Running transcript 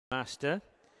Master,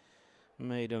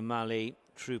 Maid O'Malley,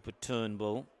 Trooper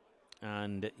Turnbull,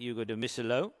 and Hugo de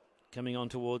Misilo coming on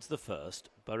towards the first.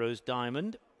 Burrows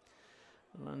Diamond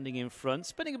landing in front,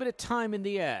 spending a bit of time in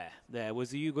the air. There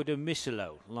was the Hugo de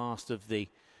Misilo, last of the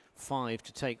 5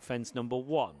 to take fence number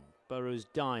 1. Burrows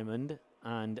Diamond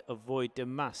and Avoid de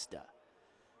Master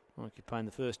occupying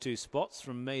the first 2 spots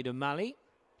from Maid O'Malley.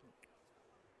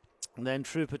 And then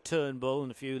Trooper Turnbull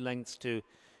and a few lengths to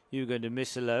Hugo de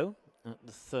Misilo at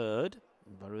the third.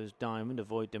 Burrows Diamond,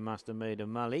 Avoid de Master, Maid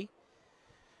O'Malley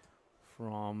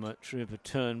from Trooper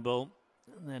Turnbull.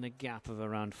 And then a gap of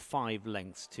around 5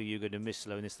 lengths to Hugo de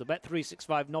Misilo. And it's the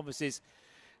Bet365 Novices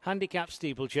Handicap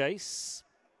Steeplechase.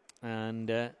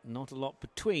 And not a lot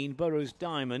between Burrows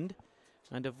Diamond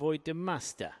and Avoid de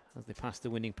Master as they passed the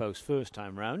winning post first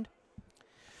time round.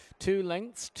 2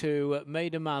 lengths to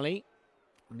Maid O'Malley,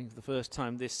 winning for the first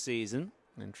time this season.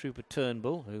 And Trooper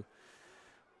Turnbull, who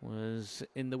was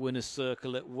in the winner's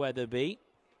circle at Wetherby.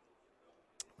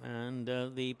 And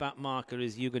the back marker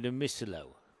is Hugo de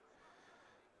Misilo.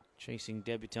 Chasing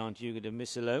debutant Hugo de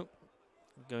Misilo,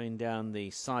 going down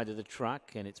the side of the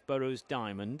track, and it's Burrows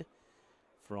Diamond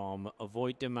from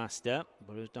Avoid de Master.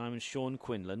 Burrows Diamond, Sean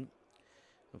Quinlan.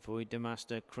 Avoid de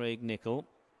Master, Craig Nicol.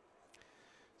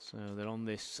 So they're on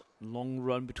this long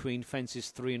run between fences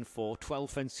 3 and 4.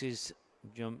 12 fences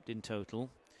jumped in total.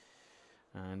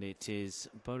 And it is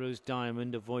Burrows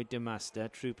Diamond, Avoid de Master,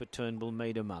 Trooper Turnbull,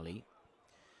 Maid O'Malley.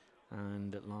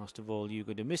 And last of all,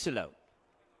 Hugo de Misilo.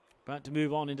 About to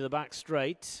move on into the back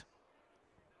straight.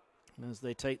 As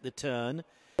they take the turn,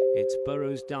 it's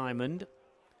Burrows Diamond,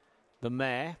 the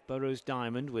mare, Burrows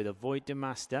Diamond with Avoid de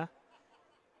Master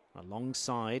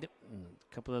alongside.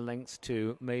 A couple of lengths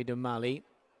to Maid O'Malley,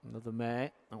 another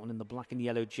mare, that one in the black and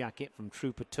yellow jacket from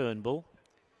Trooper Turnbull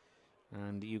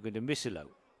and Hugo de Misilo.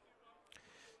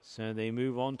 So they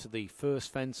move on to the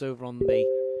first fence over on the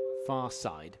far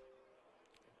side.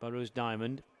 Burrows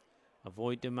Diamond,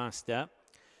 Avoid de Master.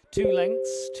 2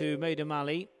 lengths to Maid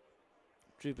O'Malley,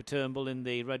 Trooper Turnbull in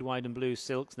the red, white and blue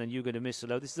silks, and then Hugo de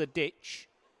Misilo. This is a ditch.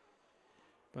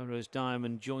 Burrows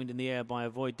Diamond joined in the air by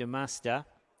Avoid de Master.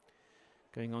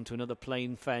 Going on to another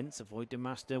plain fence. Avoid de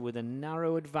Master with a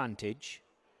narrow advantage.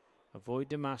 Avoid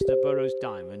de Master, Burrows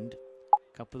Diamond.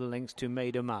 A couple of lengths to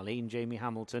Maid O'Malley and Jamie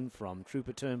Hamilton from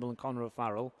Trooper Turnbull and Conor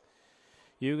O'Farrell.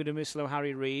 Hugo de Misilo,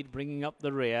 Harry Reid bringing up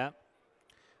the rear.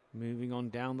 Moving on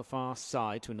down the far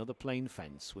side to another plain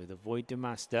fence with Avoid de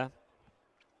Master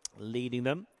leading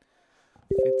them.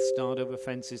 5th start over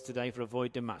fences today for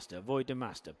Avoid de Master. Avoid de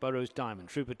Master, Burrows Diamond,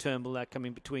 Trooper Turnbull there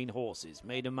coming between horses.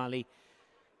 Maid O'Malley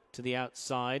to the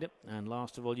outside. And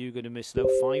last of all, Hugo de Misilo,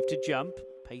 5 to jump.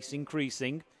 Pace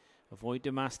increasing. Avoid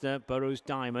de Master, Burrows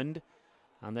Diamond.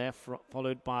 And they're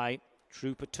followed by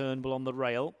Trooper Turnbull on the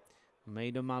rail.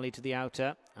 Maid O'Malley to the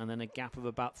outer. And then a gap of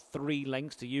about 3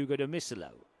 lengths to Hugo de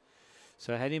Misilo.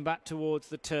 So heading back towards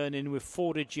the turn-in with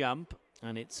 4 to jump.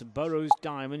 And it's Burrows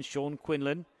Diamond, Sean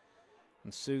Quinlan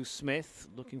and Sue Smith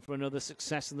looking for another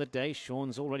success in the day.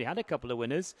 Sean's already had a couple of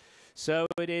winners. So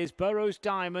it is Burrows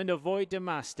Diamond, Avoid de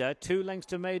Master. 2 lengths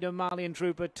to Maid O'Malley and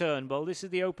Trooper Turnbull. This is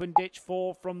the open ditch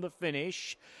 4 from the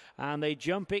finish. And they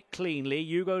jump it cleanly.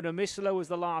 Hugo de Misilo was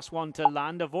the last one to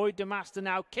land. Avoid de Master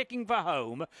now kicking for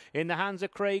home in the hands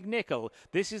of Craig Nicol.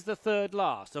 This is the third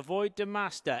last. Avoid de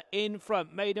Master in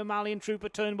front. Maid O'Malley and Trooper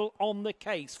Turnbull on the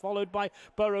case. Followed by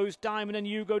Burrows Diamond, and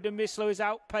Hugo de Misilo is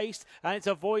outpaced. And it's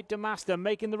Avoid de Master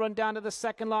making the run down to the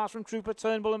second last from Trooper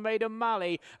Turnbull and Maid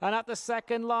O'Malley. And at the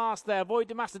second last there, Avoid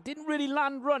de Master didn't really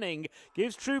land running.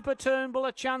 Gives Trooper Turnbull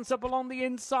a chance up along the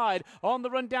inside. On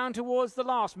the run down towards the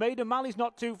last. Maid O'Malley's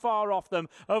not too far off them.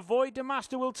 Avoid de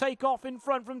Master will take off in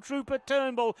front from Trooper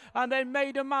Turnbull, and then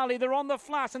Maid O'Malley. They're on the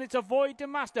flats, and it's Avoid de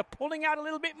Master pulling out a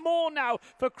little bit more now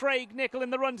for Craig Nicol in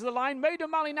the run to the line. Maid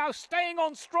O'Malley now staying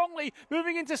on strongly,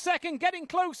 moving into second, getting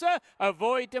closer.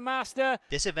 Avoid de Master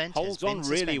this event holds on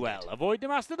really well. Avoid de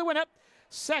Master the winner.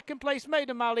 Second place Maid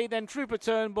O'Malley, then Trooper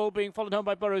Turnbull being followed home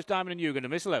by Burrows Diamond and Hugo de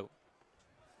Misilo.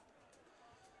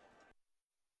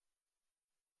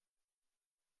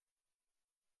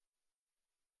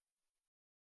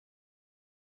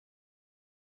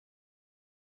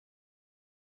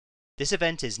 This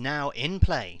event is now in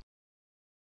play.